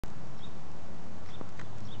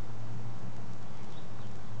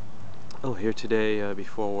Oh, here today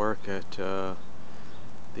before work at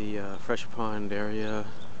the Fresh Pond area,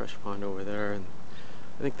 Fresh Pond over there, and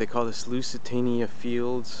I think they call this Lusitania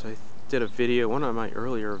Fields. I did a video, one of my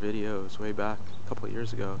earlier videos way back a couple of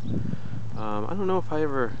years ago. I don't know if I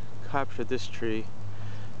ever captured this tree.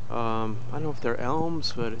 I don't know if they're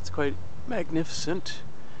elms, but it's quite magnificent,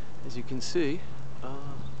 as you can see.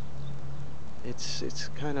 It's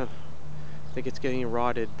kind of, I think it's getting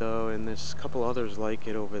rotted though, and there's a couple others like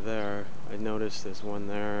it over there. I noticed there's one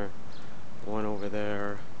there, one over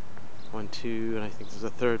there, one, two, and I think there's a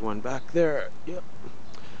third one back there. Yep.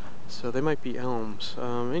 So they might be elms.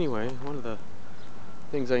 Anyway, one of the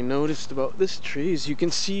things I noticed about this tree is you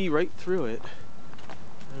can see right through it. I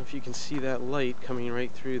don't know if you can see that light coming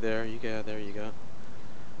right through there. There you go.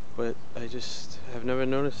 But I just have never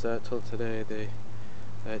noticed that till today.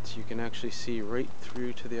 That you can actually see right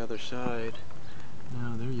through to the other side.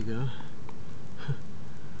 Now there you go.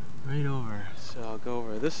 Right over. So I'll go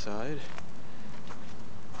over this side.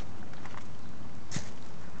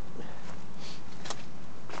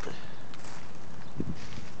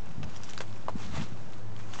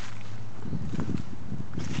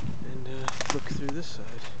 And look through this side.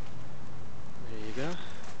 There you go.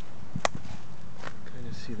 Kind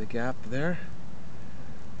of see the gap there.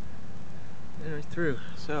 And right through.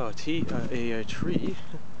 So a tree.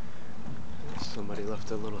 Somebody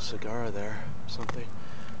left a little cigar there or something.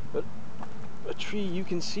 But a tree you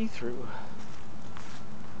can see through.